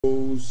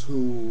those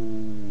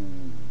who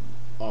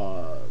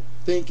are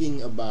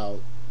thinking about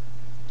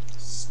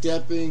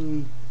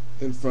stepping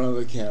in front of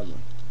the camera.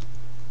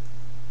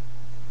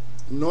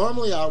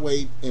 Normally, I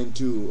wait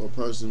until a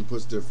person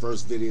puts their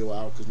first video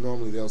out because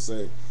normally they'll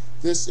say,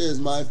 "This is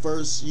my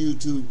first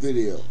YouTube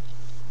video."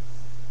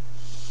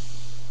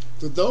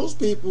 For those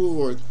people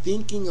who are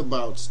thinking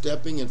about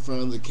stepping in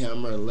front of the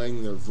camera and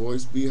letting their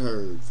voice be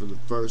heard for the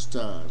first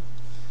time,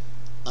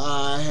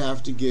 I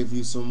have to give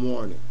you some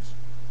warnings.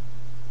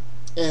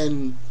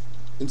 And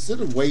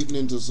instead of waiting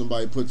until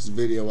somebody puts the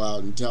video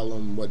out and tell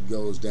them what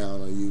goes down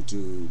on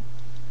YouTube,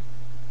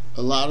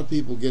 a lot of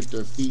people get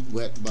their feet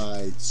wet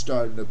by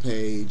starting a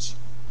page,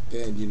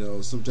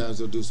 and sometimes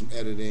they'll do some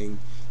editing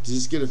to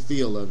just get a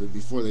feel of it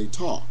before they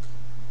talk.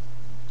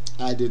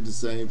 I did the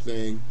same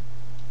thing.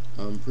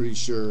 I'm pretty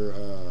sure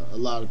a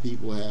lot of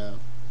people have.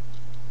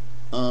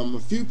 A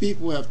few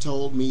people have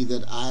told me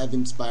that I've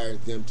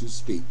inspired them to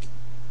speak.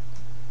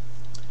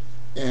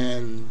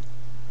 And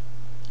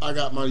I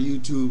got my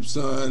YouTube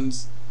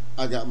sons,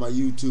 I got my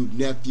YouTube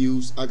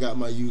nephews, I got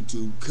my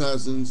YouTube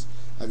cousins,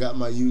 I got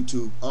my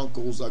YouTube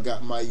uncles, I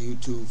got my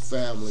YouTube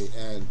family,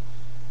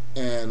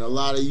 and a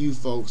lot of you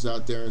folks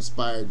out there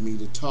inspired me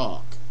to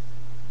talk.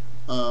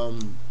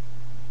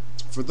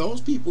 For those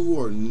people who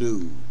are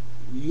new,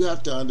 you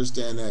have to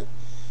understand that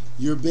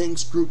you're being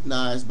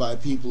scrutinized by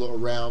people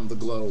around the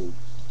globe,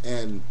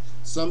 and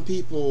some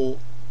people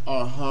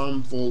are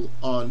harmful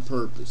on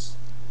purpose.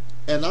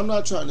 And I'm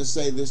not trying to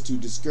say this to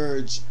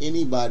discourage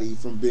anybody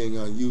from being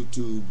on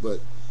YouTube, but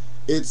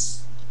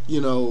it's,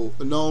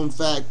 a known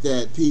fact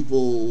that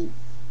people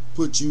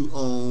put you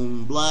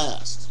on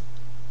blast.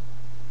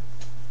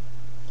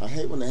 I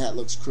hate when the hat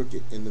looks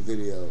crooked in the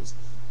videos.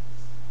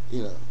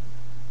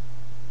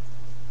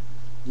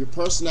 Your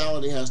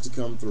personality has to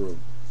come through.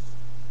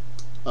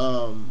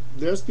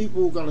 There's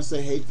people who are going to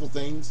say hateful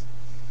things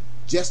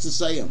just to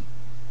say them.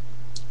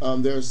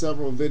 There are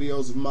several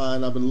videos of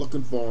mine. I've been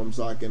looking for them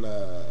so I can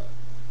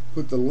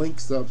put the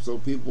links up so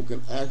people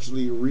can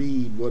actually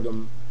read what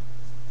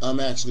I'm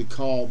actually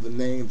called, the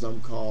names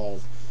I'm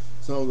called,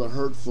 some of the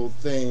hurtful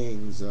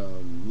things.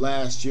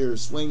 Last year,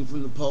 swing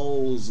from the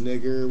poles,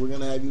 nigger. We're going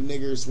to have you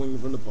niggers swinging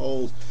from the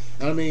poles.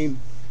 I mean,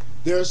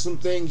 there are some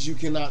things you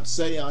cannot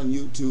say on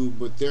YouTube,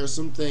 but there are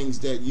some things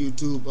that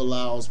YouTube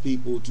allows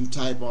people to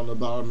type on the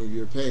bottom of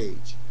your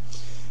page.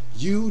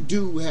 You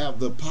do have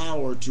the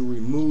power to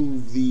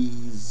remove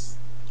these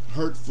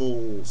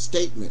hurtful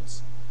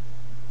statements.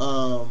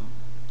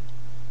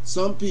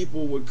 Some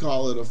people would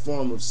call it a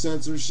form of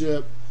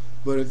censorship,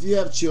 but if you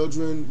have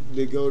children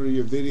that go to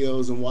your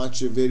videos and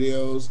watch your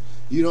videos,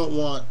 you don't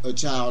want a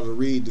child to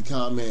read the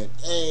comment,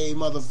 "Hey,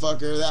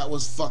 motherfucker, that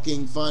was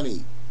fucking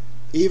funny,"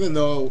 even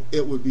though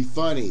it would be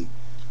funny.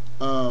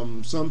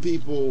 Some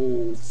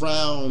people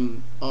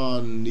frown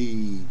on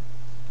the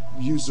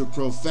use of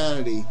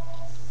profanity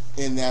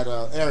in that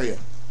area,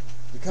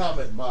 the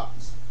comment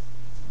box.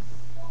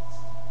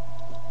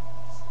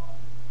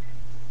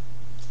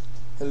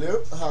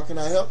 Hello, how can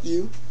I help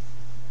you?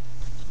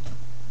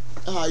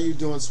 How you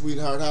doing,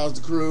 sweetheart? How's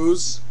the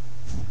cruise?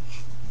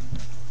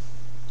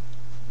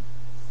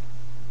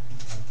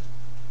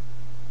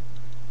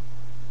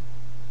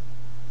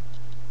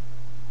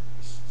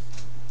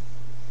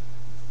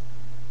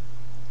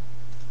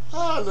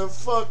 How the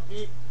fuck?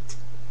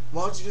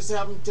 Why don't you just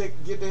have him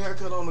get the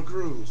haircut on the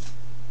cruise?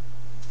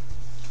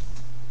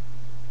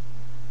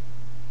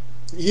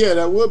 Yeah,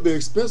 that would be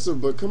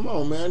expensive, but come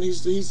on, man.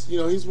 He's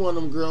one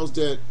of them girls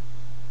that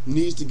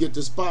needs to get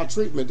the spa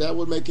treatment. That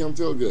would make him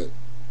feel good.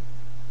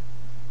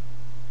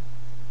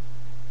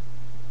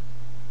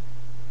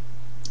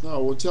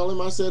 Oh, well, tell him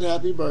I said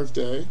happy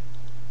birthday.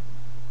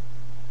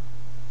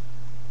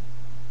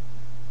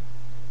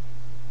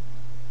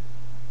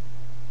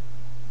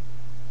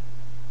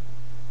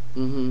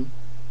 Mm-hmm.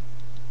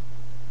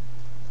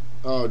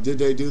 Oh, did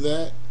they do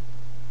that?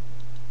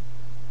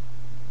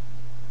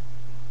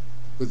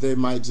 But they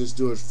might just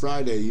do it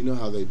Friday. You know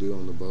how they do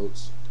on the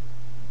boats.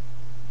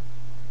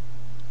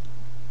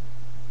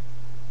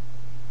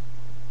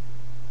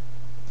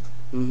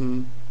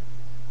 Mm-hmm.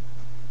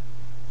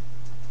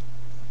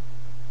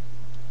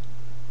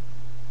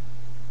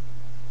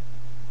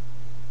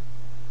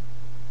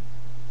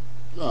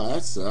 Oh,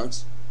 that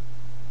sucks.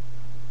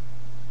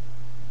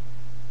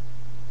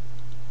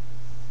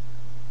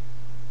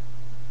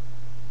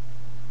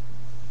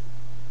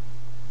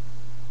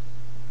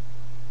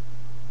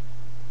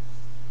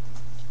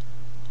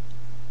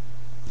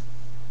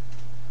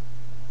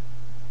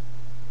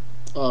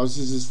 Oh, this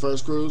is his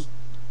first cruise?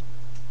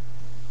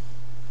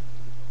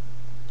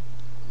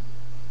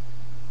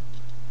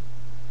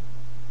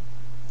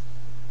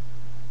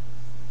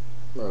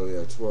 Oh,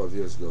 yeah, 12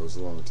 years ago. It's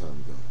a long time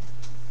ago.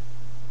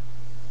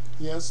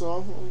 Yeah,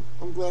 so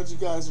I'm glad you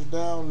guys are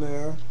down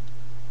there.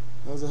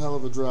 That was a hell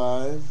of a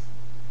drive.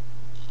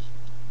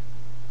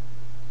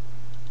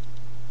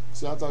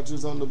 See, I thought you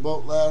was on the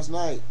boat last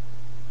night.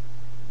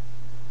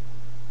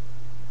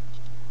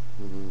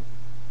 Mm-hmm.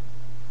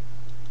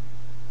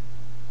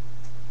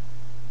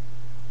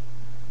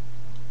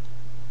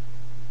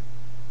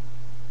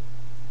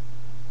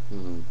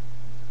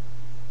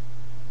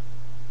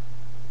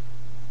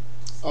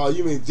 Oh,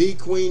 you mean the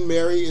Queen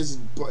Mary is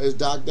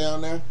docked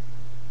down there?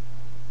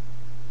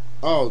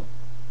 Oh,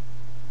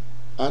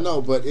 I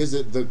know, but is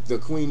it the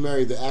Queen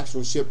Mary, the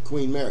actual ship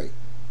Queen Mary?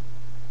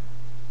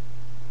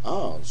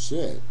 Oh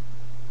shit.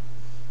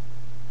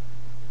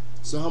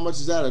 So how much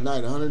is that a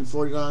night?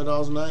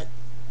 $149 a night?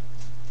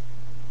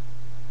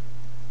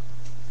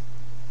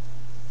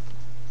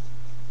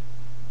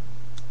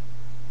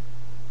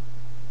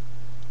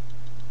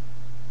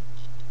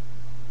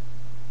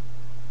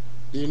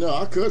 You know,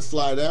 I could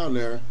fly down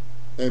there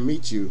and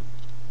meet you.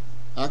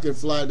 I could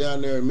fly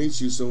down there and meet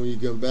you, so when you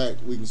come back,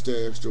 we can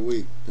stay an extra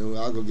week, and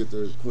I'll go get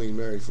the Queen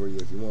Mary for you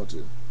if you want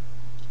to.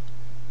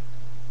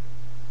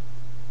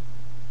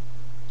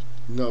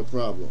 No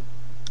problem.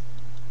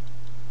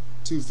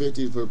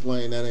 $250 per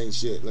plane, that ain't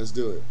shit. Let's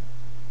do it.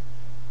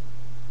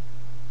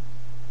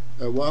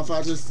 Why don't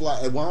I just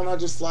fly? Why don't I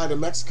just fly to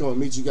Mexico and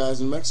meet you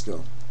guys in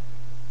Mexico?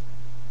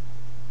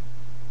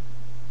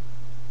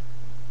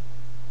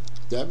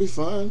 That'd be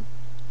fun.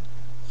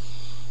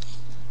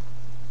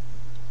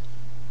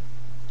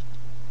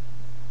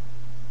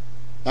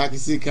 I can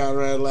see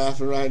Conrad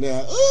laughing right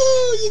now.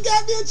 Ooh, you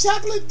got me a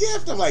chocolate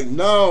gift. I'm like,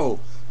 no,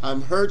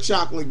 I'm her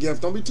chocolate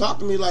gift. Don't be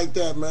talking to me like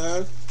that,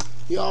 man.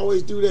 You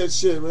always do that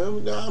shit,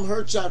 man. No, I'm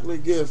her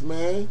chocolate gift,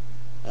 man.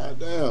 God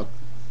damn.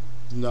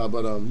 No,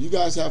 but you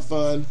guys have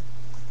fun,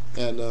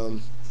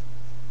 and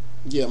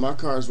yeah, my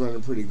car's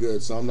running pretty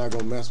good, so I'm not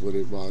gonna mess with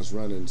it while it's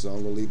running. So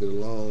I'm gonna leave it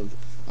alone.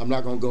 I'm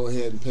not gonna go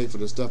ahead and pay for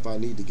the stuff I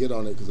need to get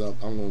on it because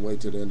I'm gonna wait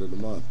till the end of the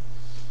month.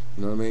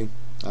 You know what I mean?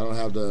 I don't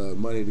have the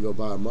money to go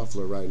buy a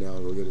muffler right now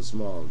and go get it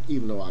small,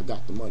 even though I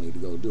got the money to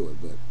go do it,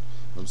 but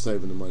I'm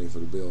saving the money for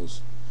the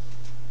bills.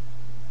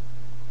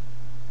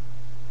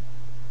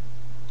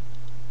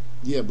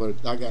 Yeah, but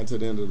I got to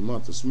the end of the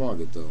month to smog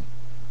it, though.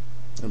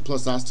 And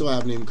plus, I still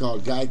haven't even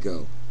called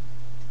Geico.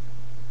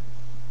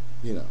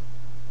 You know,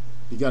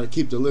 you got to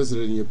keep the lizard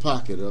in your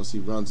pocket or else he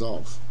runs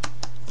off.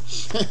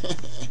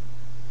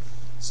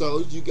 So,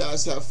 you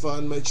guys have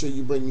fun. Make sure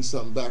you bring me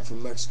something back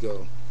from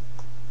Mexico.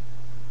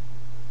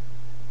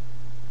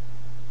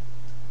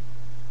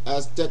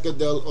 Azteca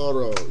del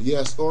Oro.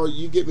 Yes, or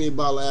you get me a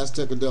bottle of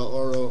Azteca del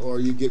Oro, or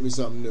you get me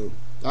something new.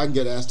 I can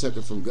get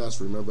Azteca from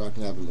Gus. Remember, I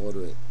can have him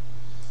order it.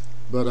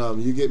 But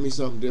you get me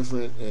something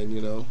different, and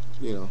you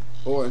know.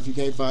 Or if you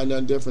can't find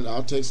nothing different,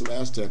 I'll take some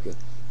Azteca.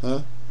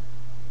 Huh?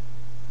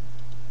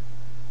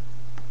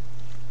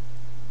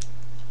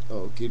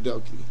 Okie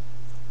dokie.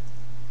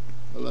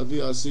 I love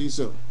you. I'll see you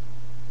soon.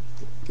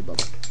 Okay,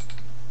 bye-bye.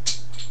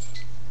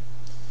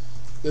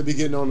 They'll be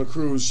getting on the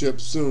cruise ship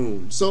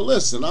soon. So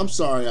listen, I'm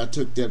sorry I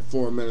took that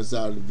 4 minutes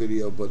out of the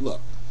video, but look,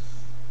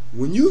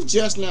 when you've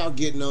just now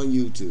getting on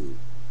YouTube,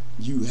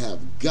 you have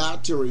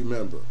got to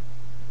remember,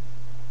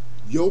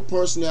 your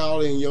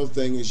personality and your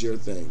thing is your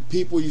thing.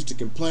 People used to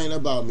complain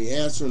about me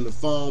answering the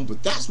phone,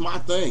 but that's my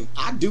thing.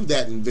 I do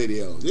that in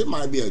videos. It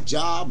might be a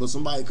job or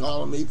somebody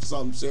calling me for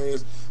something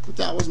serious, but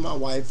that was my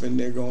wife, and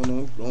they're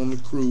going on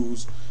the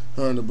cruise,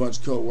 her and a bunch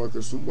of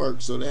co-workers from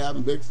work, so they're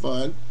having big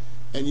fun.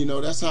 And you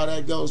know, that's how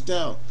that goes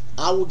down.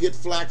 I will get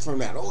flack from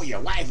that. Oh, your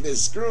wife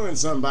is screwing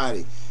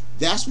somebody.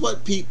 That's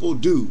what people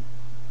do.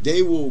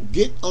 They will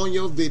get on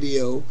your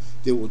video.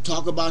 They will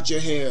talk about your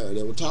hair.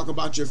 They will talk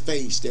about your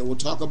face. They will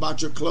talk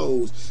about your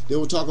clothes. They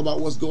will talk about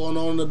what's going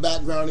on in the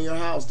background of your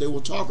house. They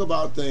will talk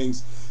about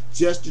things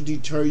just to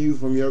deter you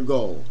from your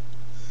goal.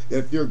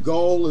 If your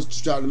goal is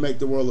to try to make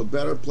the world a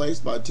better place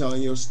by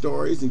telling your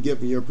stories and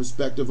giving your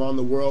perspective on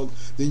the world,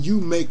 then you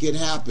make it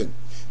happen.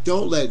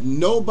 Don't let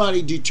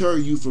nobody deter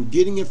you from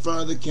getting in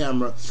front of the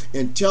camera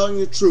and telling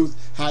the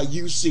truth how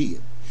you see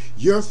it.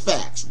 Your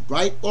facts,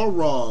 right or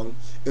wrong,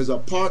 is a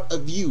part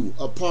of you,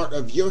 a part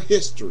of your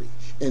history.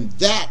 And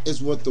that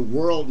is what the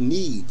world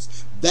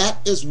needs.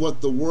 That is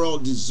what the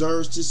world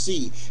deserves to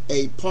see.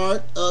 A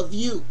part of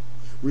you,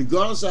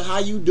 regardless of how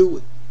you do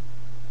it.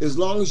 As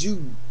long as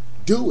you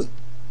do it.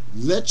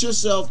 Let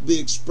yourself be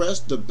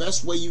expressed the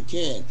best way you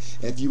can.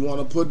 If you want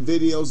to put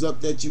videos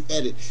up that you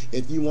edit,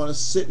 if you want to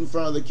sit in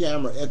front of the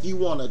camera, if you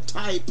want to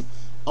type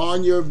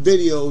on your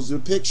videos or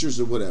pictures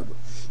or whatever,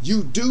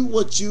 you do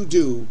what you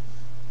do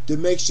that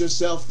makes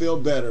yourself feel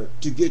better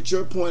to get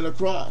your point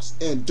across.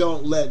 And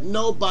don't let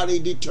nobody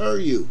deter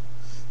you.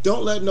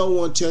 Don't let no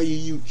one tell you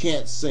you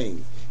can't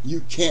sing, you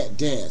can't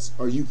dance,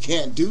 or you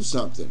can't do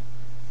something.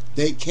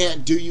 They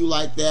can't do you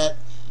like that.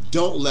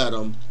 Don't let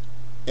them.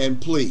 And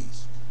please,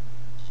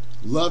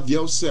 love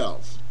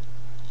yourself,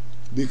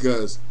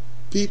 because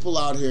people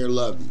out here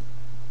love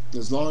you.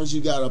 As long as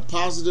you got a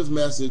positive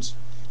message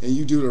and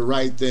you do the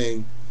right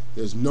thing,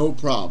 there's no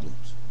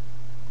problems.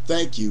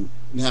 Thank you,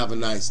 and have a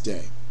nice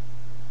day.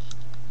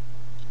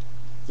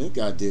 I think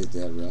I did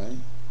that right.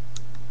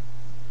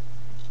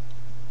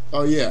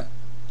 Oh yeah,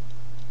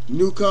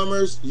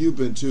 newcomers, you've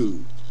been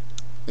tubed.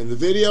 And the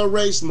video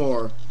Race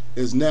More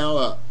is now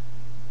up.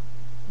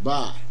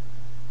 Bye.